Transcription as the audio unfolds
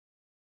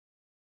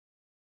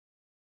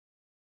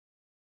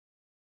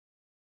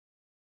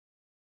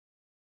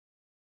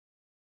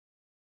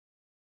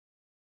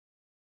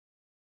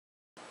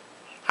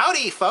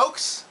Howdy,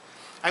 folks!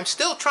 I'm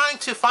still trying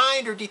to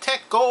find or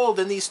detect gold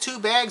in these 2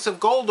 bags of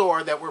gold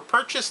ore that were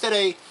purchased at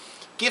a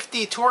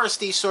gifty,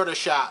 touristy sort of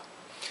shop.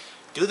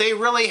 Do they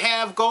really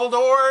have gold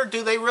ore?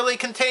 Do they really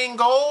contain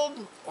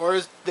gold? Or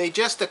is they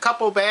just a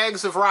couple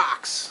bags of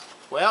rocks?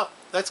 Well,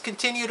 let's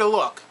continue to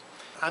look.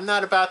 I'm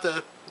not about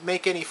to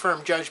make any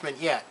firm judgment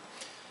yet.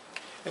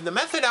 And the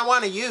method I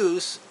want to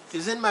use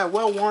is in my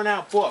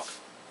well-worn-out book.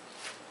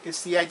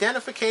 It's the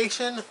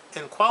Identification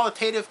and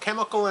Qualitative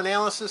Chemical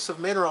Analysis of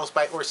Minerals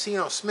by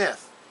Orsino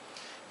Smith.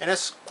 And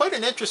it's quite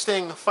an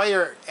interesting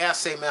fire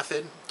assay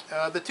method.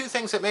 The 2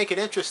 things that make it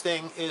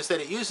interesting is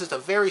that it uses a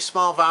very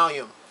small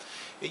volume.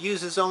 It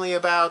uses only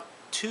about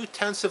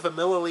 0.2 of a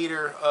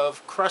milliliter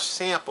of crushed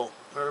sample,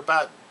 or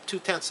about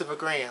 0.2 of a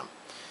gram.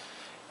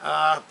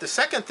 The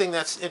second thing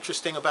that's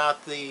interesting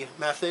about the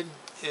method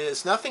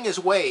is nothing is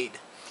weighed.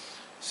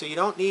 So you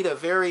don't need a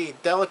very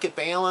delicate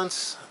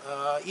balance.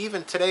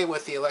 Even today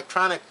with the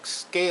electronic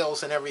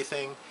scales and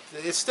everything,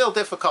 it's still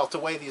difficult to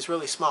weigh these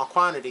really small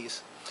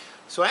quantities.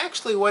 So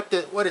actually what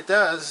it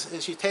does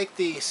is you take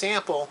the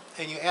sample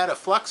and you add a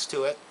flux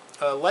to it,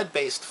 a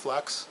lead-based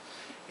flux,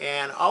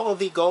 and all of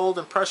the gold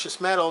and precious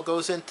metal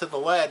goes into the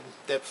lead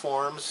that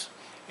forms,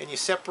 and you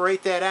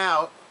separate that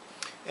out,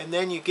 and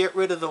then you get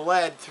rid of the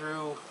lead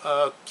through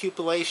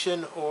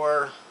cupellation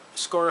or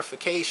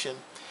scorification.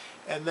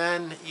 And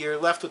then you're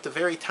left with a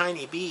very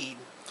tiny bead,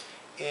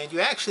 and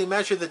you actually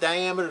measure the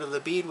diameter of the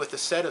bead with a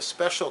set of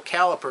special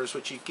calipers,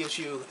 which gives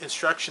you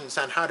instructions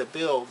on how to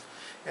build.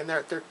 And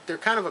they're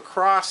kind of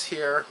across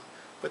here,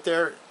 but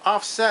they're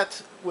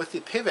offset with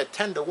the pivot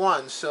 10 to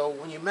 1. So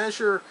when you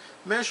measure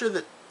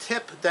the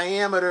tip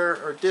diameter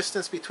or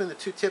distance between the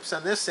 2 tips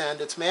on this end,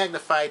 it's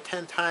magnified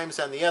 10 times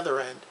on the other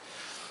end,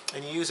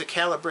 and you use a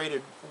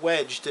calibrated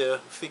wedge to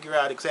figure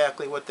out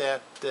exactly what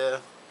that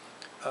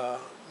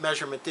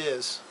measurement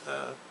is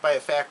by a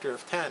factor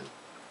of 10.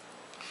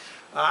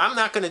 I'm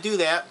not going to do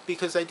that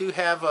because I do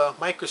have a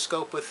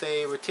microscope with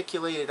a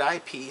reticulated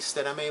eyepiece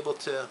that I'm able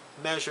to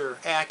measure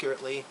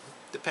accurately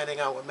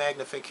depending on what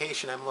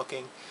magnification I'm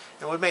looking,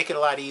 and would make it a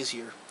lot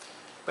easier.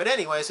 But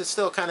anyways, it's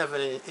still kind of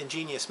an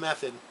ingenious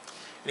method.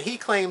 And he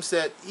claims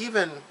that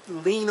even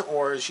lean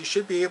ores, you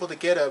should be able to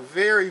get a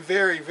very,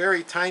 very,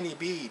 very tiny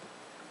bead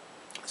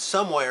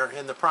somewhere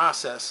in the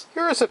process.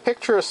 Here is a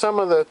picture of some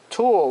of the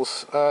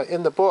tools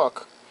in the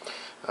book.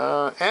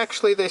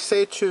 Actually, they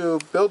say to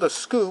build a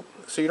scoop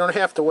so you don't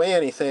have to weigh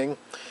anything.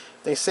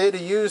 They say to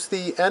use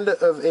the end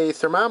of a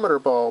thermometer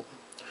bulb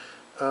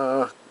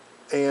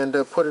and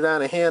put it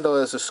on a handle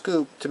as a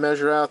scoop to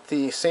measure out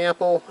the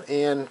sample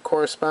and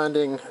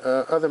corresponding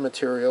other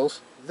materials.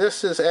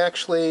 This is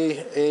actually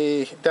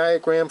a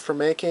diagram for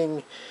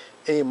making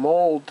a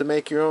mold to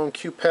make your own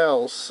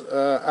cupels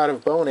out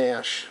of bone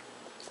ash.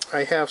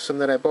 I have some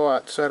that I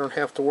bought, so I don't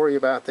have to worry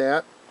about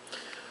that.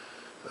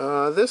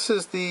 This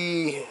is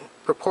the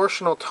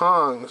proportional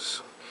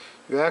tongs.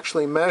 You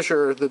actually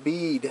measure the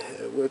bead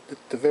with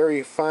the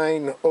very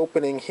fine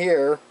opening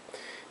here,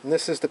 and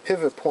this is the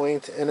pivot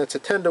point, and it's a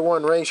 10 to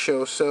 1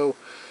 ratio, so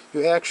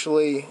you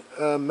actually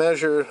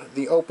measure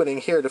the opening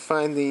here to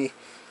find the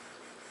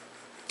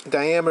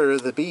diameter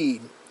of the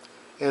bead.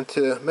 And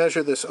to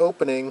measure this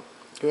opening,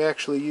 you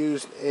actually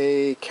use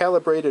a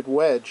calibrated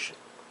wedge,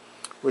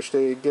 which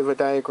they give a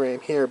diagram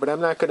here, but I'm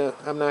not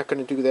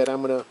gonna do that.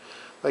 I'm gonna,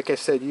 like I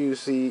said,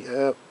 use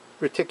the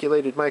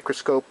reticulated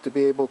microscope to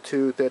be able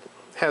to, that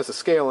has a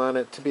scale on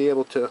it, to be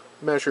able to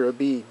measure a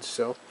bead.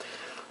 So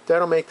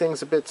that'll make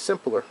things a bit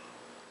simpler.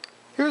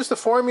 Here's the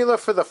formula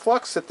for the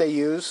flux that they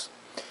use.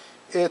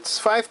 It's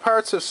 5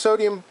 parts of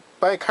sodium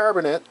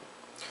bicarbonate,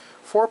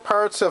 4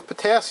 parts of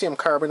potassium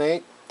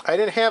carbonate. I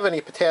didn't have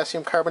any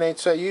potassium carbonate,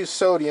 so I used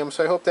sodium,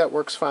 so I hope that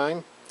works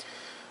fine.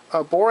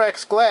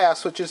 Borax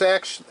glass, which is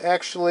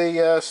actually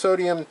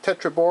sodium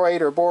tetraborate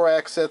or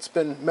borax that's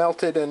been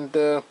melted and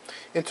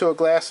into a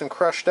glass and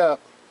crushed up,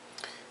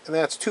 and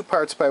that's 2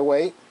 parts by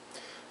weight.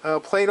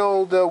 Plain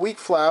old wheat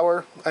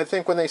flour. I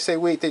think when they say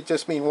wheat they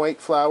just mean white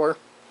flour,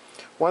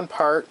 1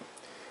 part.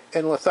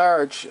 And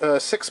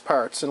litharge, 6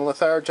 parts, and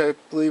litharge I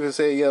believe is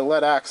a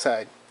lead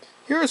oxide.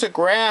 Here's a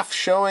graph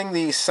showing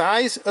the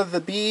size of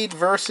the bead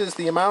versus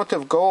the amount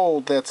of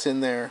gold that's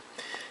in there.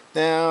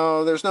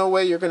 Now, there's no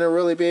way you're going to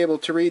really be able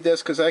to read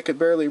this because I could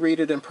barely read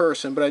it in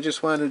person, but I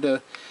just wanted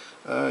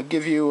to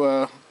give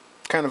you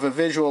kind of a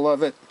visual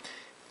of it.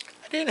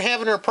 I didn't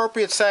have an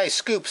appropriate size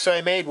scoop, so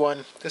I made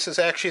one. This is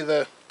actually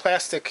the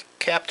plastic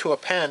cap to a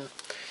pen,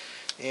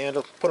 and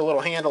I'll put a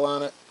little handle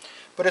on it.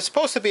 But it's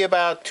supposed to be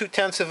about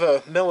 0.2 of a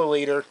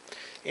milliliter,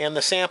 and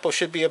the sample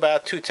should be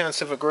about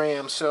 0.2 of a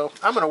gram. So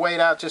I'm going to weigh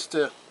it out just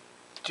to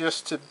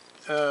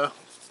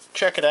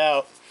check it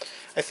out.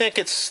 I think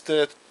it's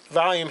the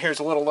volume here is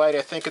a little light.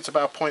 I think it's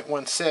about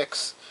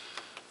 0.16.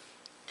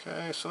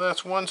 Okay, so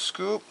that's 1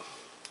 scoop.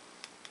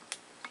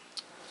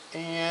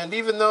 And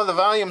even though the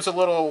volume's a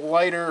little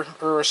lighter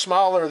or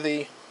smaller,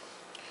 the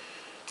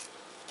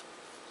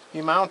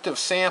amount of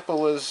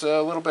sample is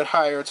a little bit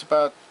higher. It's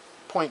about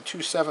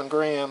 0.27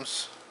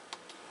 grams.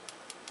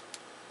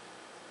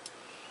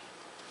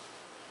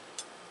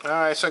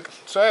 Alright, so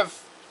I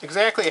have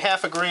exactly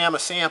half a gram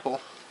of sample.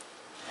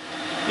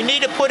 You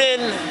need to put in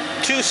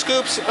 2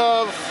 scoops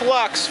of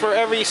flux for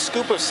every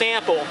scoop of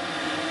sample.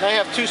 And I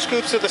have 2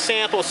 scoops of the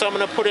sample, so I'm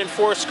going to put in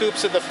 4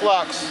 scoops of the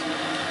flux.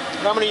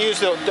 And I'm going to use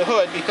the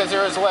hood because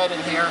there is lead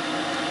in here.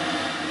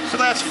 So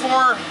that's 4.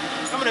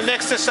 I'm going to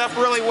mix this up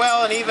really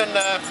well and even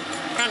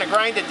kind of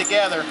grind it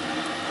together.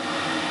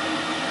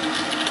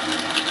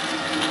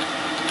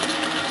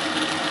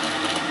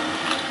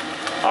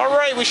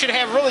 Alright, we should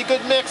have really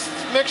good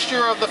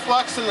mixture of the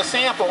flux and the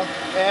sample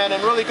and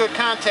in really good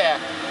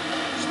contact.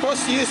 You're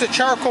supposed to use a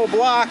charcoal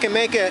block and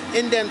make an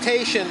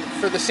indentation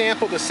for the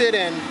sample to sit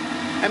in.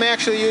 I'm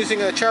actually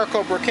using a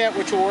charcoal briquette,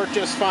 which will work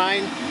just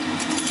fine.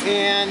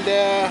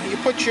 And you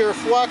put your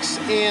flux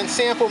and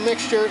sample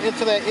mixture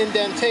into that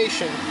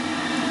indentation.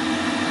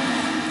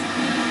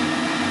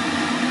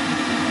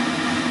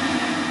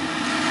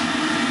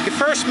 You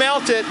first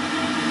melt it,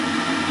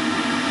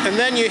 and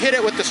then you hit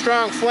it with the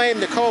strong flame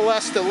to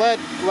coalesce the lead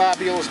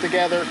globules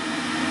together.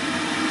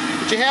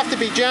 But you have to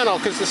be gentle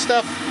because the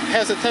stuff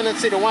has a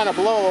tendency to want to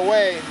blow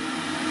away.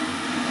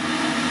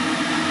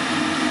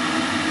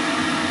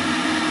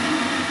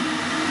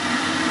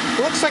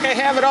 It looks like I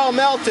have it all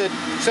melted,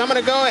 so I'm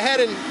going to go ahead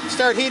and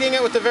start heating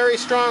it with a very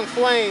strong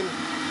flame.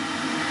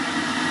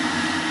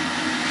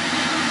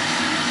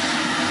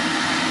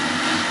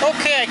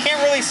 Okay, I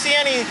can't really see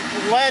any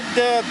lead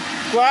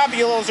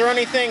globules or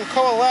anything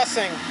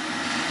coalescing.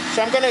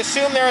 So I'm going to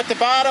assume they're at the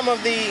bottom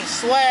of the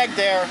slag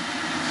there.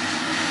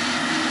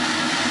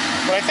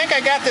 But I think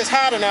I got this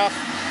hot enough.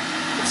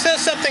 It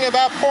says something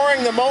about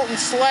pouring the molten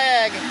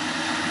slag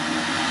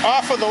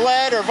off of the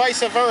lead or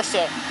vice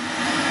versa.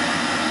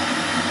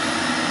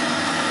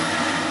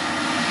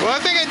 Well, I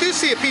think I do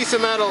see a piece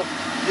of metal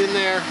in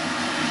there.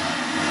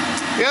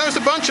 Yeah, there's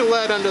a bunch of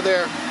lead under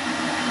there.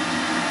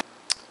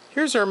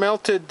 Here's our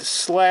melted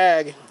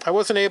slag. I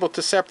wasn't able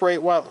to separate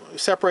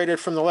it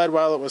from the lead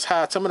while it was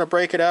hot, so I'm going to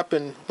break it up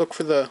and look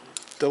for the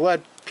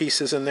lead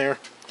pieces in there.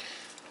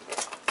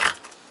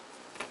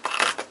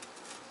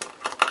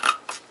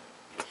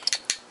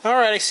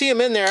 Alright, I see them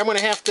in there. I'm going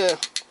to have to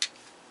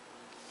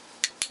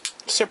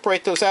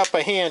separate those out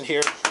by hand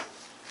here.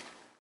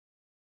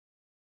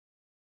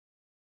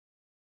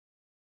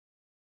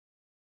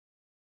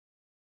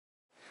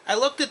 I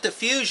looked at the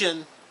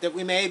fusion that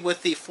we made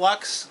with the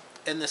flux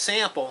and the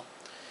sample,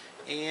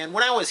 and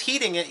when I was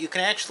heating it, you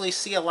can actually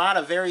see a lot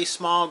of very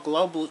small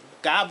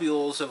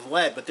globules of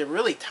lead, but they're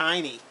really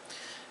tiny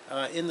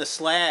in the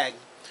slag.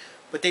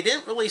 But they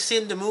didn't really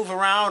seem to move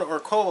around or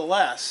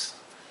coalesce.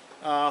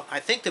 I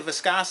think the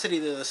viscosity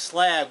of the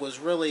slag was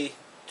really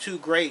too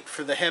great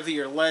for the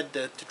heavier lead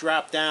to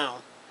drop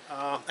down.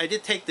 I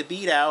did take the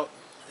bead out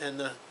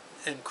and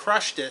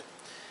crushed it,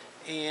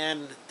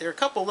 and there are a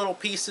couple little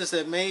pieces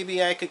that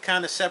maybe I could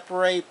kind of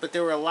separate, but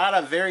there were a lot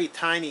of very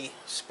tiny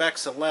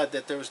specks of lead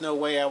that there was no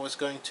way I was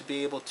going to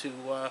be able to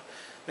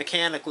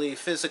mechanically,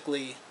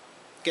 physically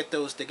get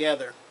those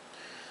together.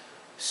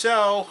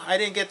 So I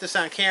didn't get this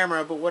on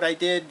camera, but what I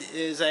did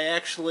is I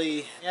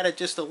actually added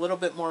just a little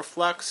bit more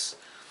flux,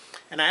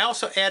 and I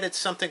also added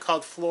something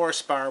called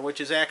fluorspar,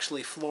 which is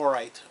actually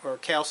fluorite or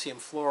calcium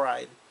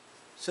fluoride.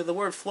 So the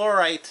word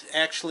fluorite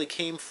actually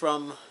came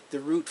from the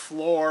root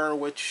fluor,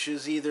 which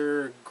is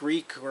either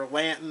Greek or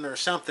Latin or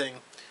something,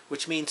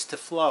 which means to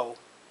flow.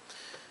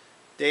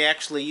 They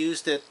actually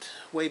used it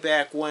way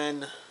back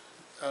when,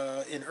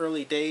 in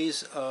early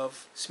days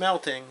of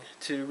smelting,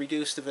 to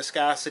reduce the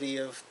viscosity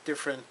of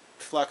different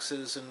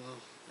fluxes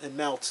and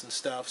melts and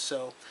stuff.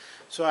 So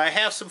I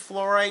have some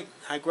fluorite.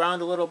 I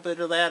ground a little bit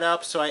of that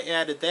up, so I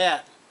added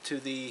that to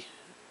the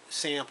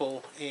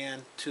sample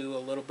and to a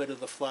little bit of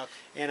the flux,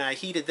 and I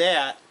heated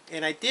that,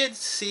 and I did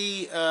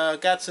see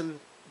got some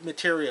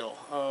material.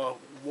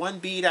 One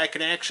bead I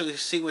can actually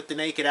see with the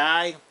naked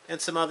eye, and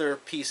some other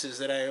pieces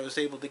that I was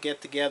able to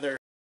get together.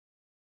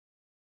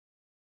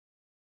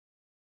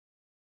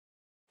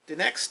 The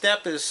next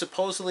step is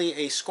supposedly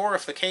a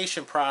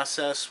scorification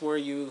process where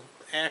you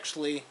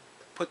actually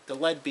put the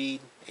lead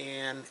bead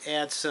and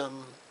add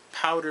some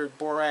powdered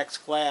borax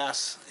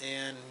glass,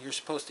 and you're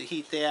supposed to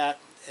heat that,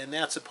 and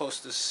that's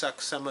supposed to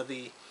suck some of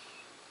the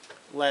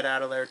lead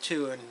out of there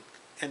too and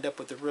end up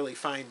with a really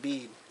fine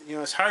bead. You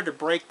know, it's hard to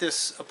break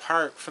this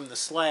apart from the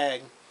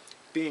slag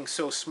being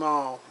so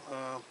small.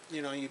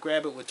 You know, you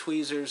grab it with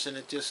tweezers and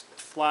it just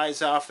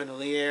flies off into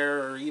the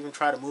air, or even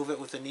try to move it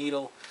with a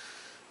needle.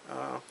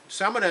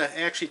 So I'm going to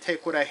actually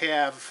take what I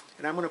have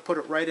and I'm going to put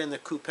it right in the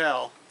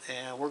coupelle,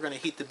 and we're going to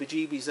heat the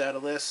bejeebies out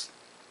of this,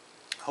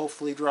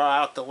 hopefully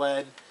draw out the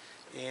lead,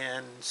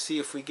 and see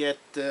if we get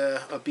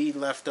a bead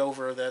left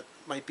over that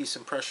might be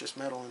some precious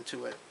metal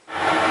into it.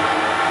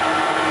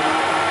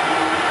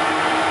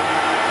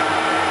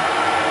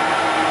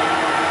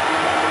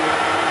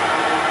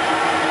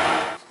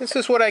 This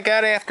is what I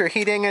got after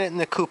heating it in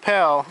the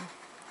coupelle,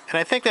 and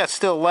I think that's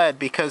still lead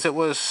because it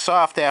was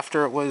soft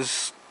after it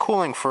was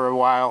cooling for a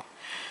while.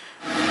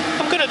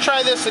 I'm going to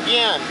try this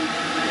again,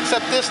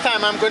 except this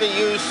time I'm going to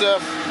use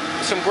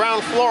some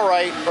ground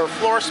fluorite or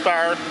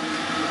fluorspar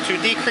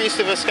to decrease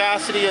the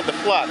viscosity of the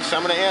flux.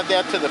 I'm going to add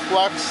that to the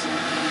flux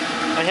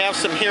I have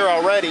some here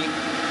already,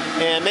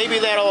 and maybe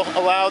that'll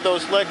allow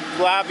those lead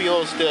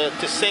globules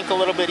to sink a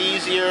little bit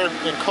easier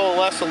and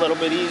coalesce a little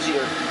bit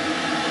easier.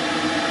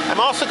 I'm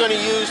also going to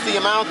use the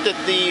amount that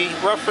the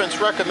reference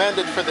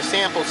recommended for the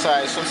sample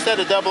size. So instead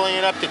of doubling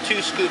it up to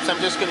 2 scoops, I'm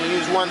just going to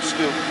use 1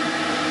 scoop.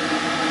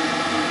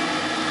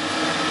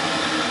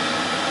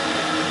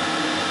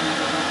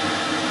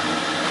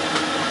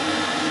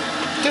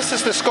 This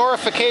is the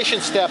scorification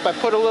step. I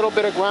put a little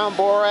bit of ground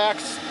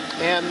borax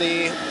and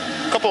the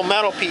couple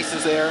metal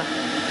pieces there,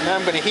 and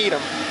I'm going to heat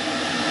them.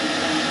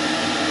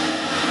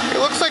 It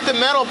looks like the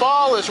metal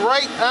ball is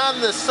right on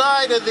the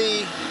side of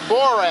the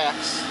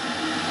borax.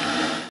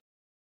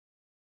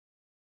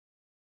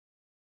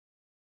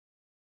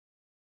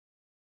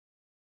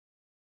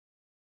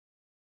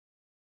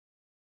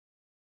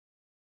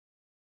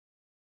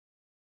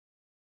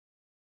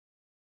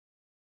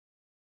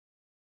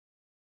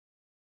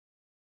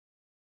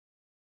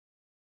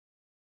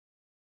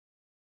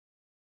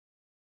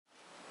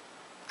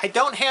 I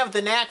don't have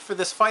the knack for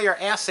this fire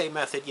assay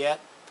method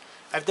yet.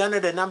 I've done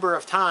it a number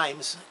of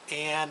times,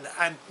 and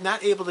I'm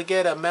not able to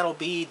get a metal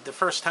bead the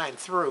first time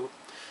through.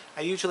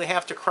 I usually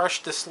have to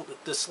crush the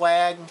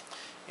slag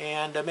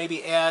and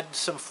maybe add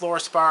some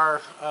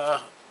fluorspar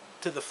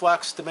to the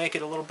flux to make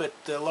it a little bit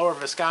lower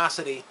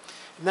viscosity,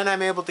 and then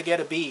I'm able to get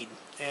a bead.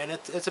 And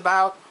it's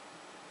about,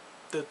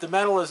 the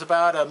metal is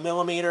about 1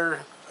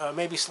 millimeter,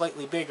 maybe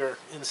slightly bigger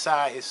in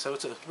size, so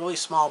it's a really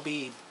small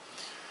bead.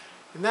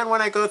 And then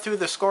when I go through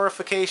the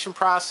scorification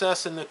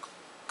process and the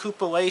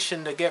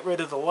cupellation to get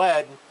rid of the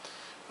lead,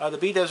 the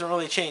bead doesn't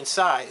really change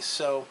size,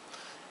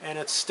 and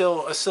it's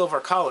still a silver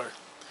color.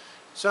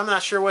 So I'm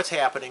not sure what's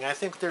happening. I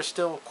think there's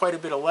still quite a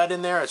bit of lead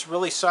in there. It's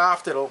really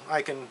soft.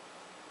 I can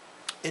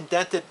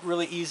indent it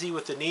really easy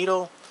with the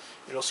needle.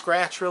 It'll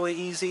scratch really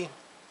easy.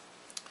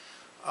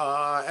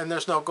 And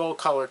there's no gold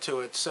color to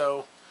it.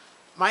 So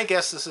my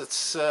guess is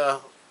it's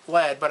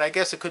lead, but I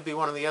guess it could be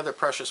one of the other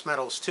precious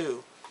metals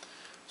too.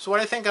 So what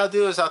I think I'll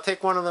do is I'll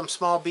take one of them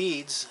small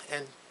beads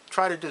and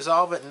try to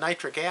dissolve it in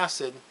nitric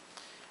acid,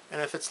 and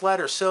if it's lead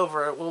or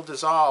silver, it will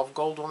dissolve.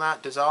 Gold will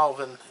not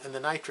dissolve in the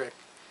nitric,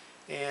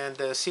 and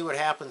see what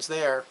happens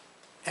there.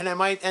 And I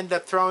might end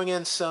up throwing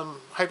in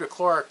some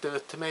hydrochloric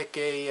to make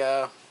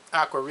a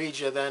aqua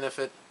regia then if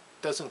it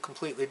doesn't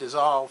completely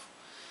dissolve,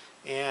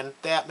 and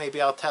that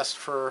maybe I'll test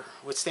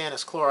with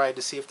stannous chloride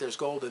to see if there's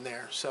gold in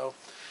there. So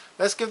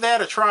let's give that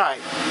a try.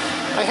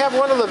 I have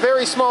one of the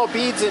very small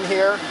beads in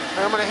here, and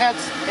I'm going to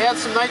add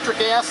some nitric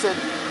acid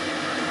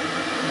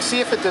and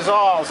see if it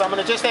dissolves. I'm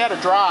going to just add a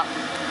drop.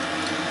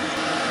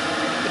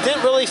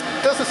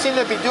 It doesn't seem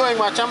to be doing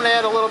much. I'm going to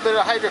add a little bit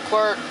of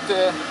hydrochloric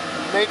to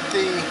make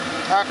the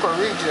aqua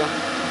regia.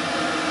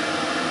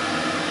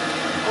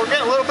 We're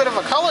getting a little bit of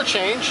a color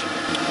change.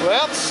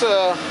 Well,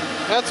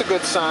 that's a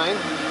good sign.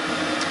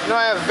 You know,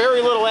 I have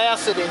very little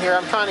acid in here.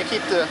 I'm trying to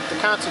keep the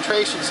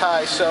concentrations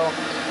high, so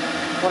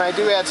when I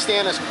do add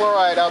stannous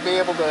chloride, I'll be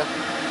able to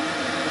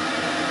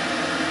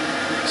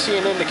see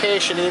an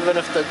indication even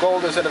if the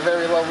gold is at a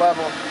very low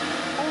level.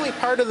 Only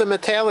part of the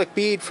metallic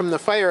bead from the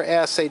fire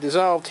assay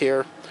dissolved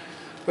here,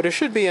 but it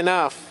should be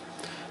enough.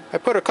 I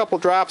put a couple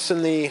drops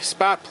in the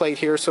spot plate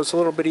here so it's a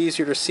little bit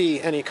easier to see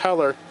any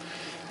color.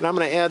 And I'm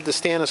going to add the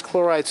stannous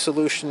chloride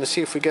solution to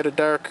see if we get a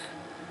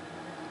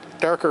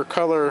darker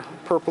color,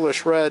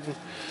 purplish red,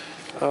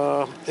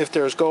 if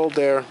there's gold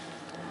there.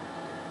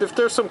 If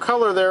there's some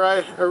color there,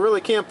 I really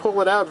can't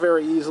pull it out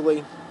very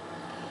easily.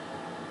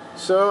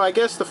 So I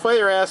guess the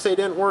fire assay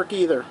didn't work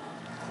either.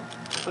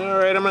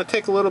 Alright, I'm going to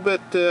take a little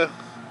bit,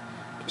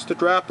 just a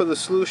drop of the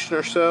solution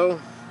or so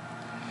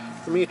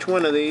from each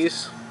one of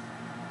these.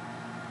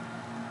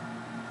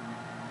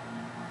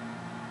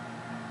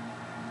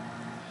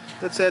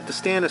 Let's add the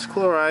stannous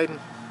chloride.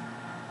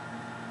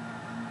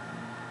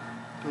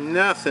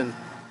 Nothing.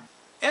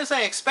 As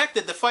I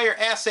expected, the fire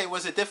assay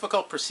was a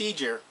difficult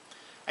procedure.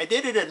 I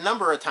did it a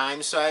number of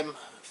times, so I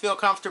feel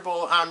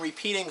comfortable on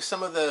repeating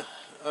some of the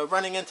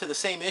running into the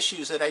same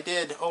issues that I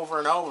did over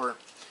and over.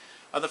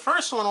 The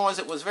first one was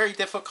it was very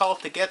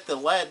difficult to get the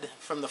lead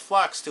from the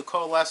flux to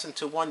coalesce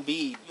into one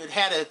bead. You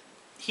had to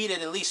heat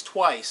it at least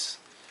twice.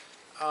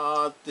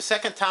 The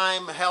second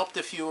time helped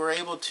if you were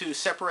able to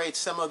separate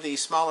some of the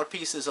smaller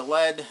pieces of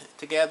lead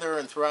together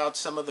and throw out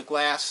some of the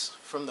glass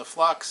from the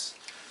flux.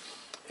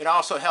 It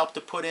also helped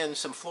to put in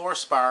some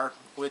fluorspar,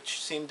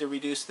 which seemed to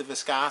reduce the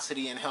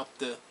viscosity and help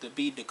the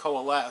bead to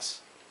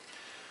coalesce.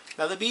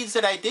 Now the beads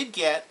that I did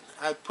get,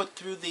 I put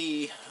through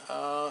in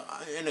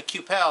a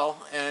cupel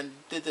and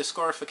did the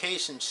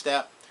scorification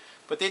step,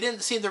 but they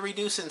didn't seem to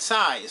reduce in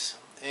size,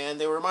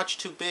 and they were much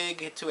too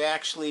big to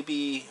actually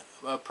be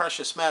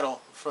precious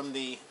metal from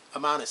the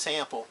amount of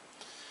sample.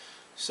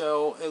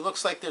 So it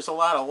looks like there's a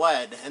lot of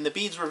lead, and the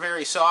beads were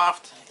very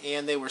soft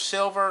and they were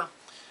silver,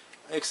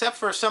 except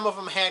for some of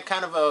them had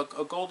kind of a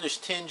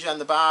goldish tinge on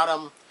the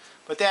bottom,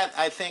 but that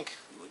I think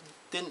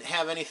didn't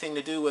have anything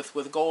to do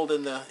with gold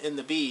in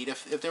the bead.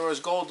 If there was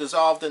gold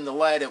dissolved in the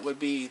lead, it would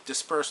be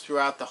dispersed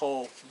throughout the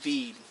whole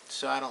bead.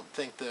 So I don't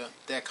think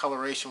that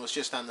coloration was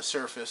just on the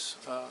surface,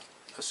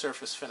 a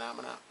surface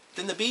phenomenon.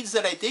 then the beads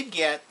that I did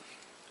get,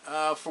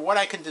 for what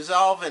I can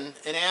dissolve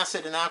in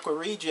acid and aqua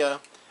regia,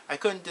 I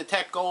couldn't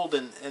detect gold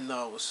in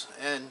those.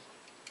 And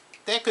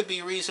that could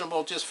be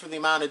reasonable just for the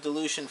amount of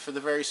dilution for the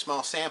very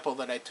small sample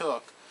that I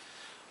took.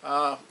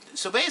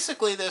 So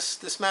basically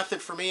this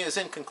method for me is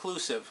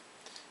inconclusive.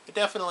 It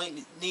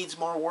definitely needs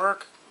more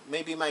work.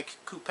 Maybe my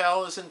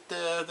cupel isn't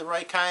the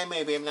right kind.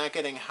 Maybe I'm not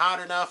getting hot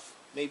enough.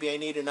 Maybe I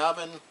need an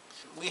oven.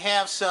 We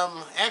have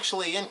some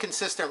actually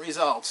inconsistent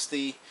results.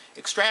 The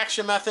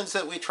extraction methods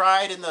that we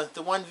tried in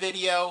the one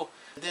video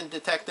didn't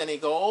detect any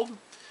gold.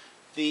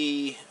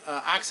 The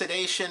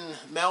oxidation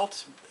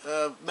melt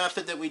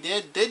method that we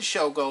did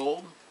show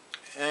gold.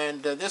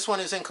 And this one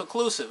is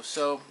inconclusive,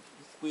 so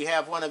we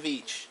have one of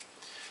each.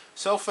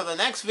 So for the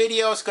next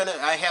video,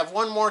 I have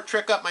one more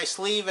trick up my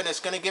sleeve, and it's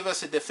going to give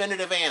us a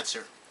definitive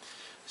answer.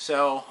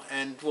 So,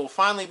 and we'll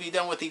finally be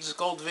done with these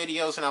gold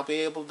videos, and I'll be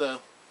able to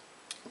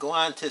go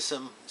on to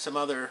some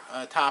other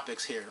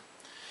topics here.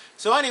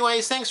 So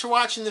anyways, thanks for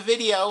watching the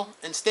video,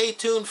 and stay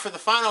tuned for the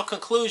final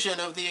conclusion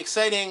of the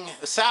exciting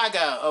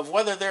saga of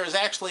whether there is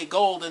actually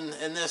gold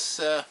in this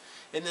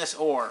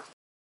ore.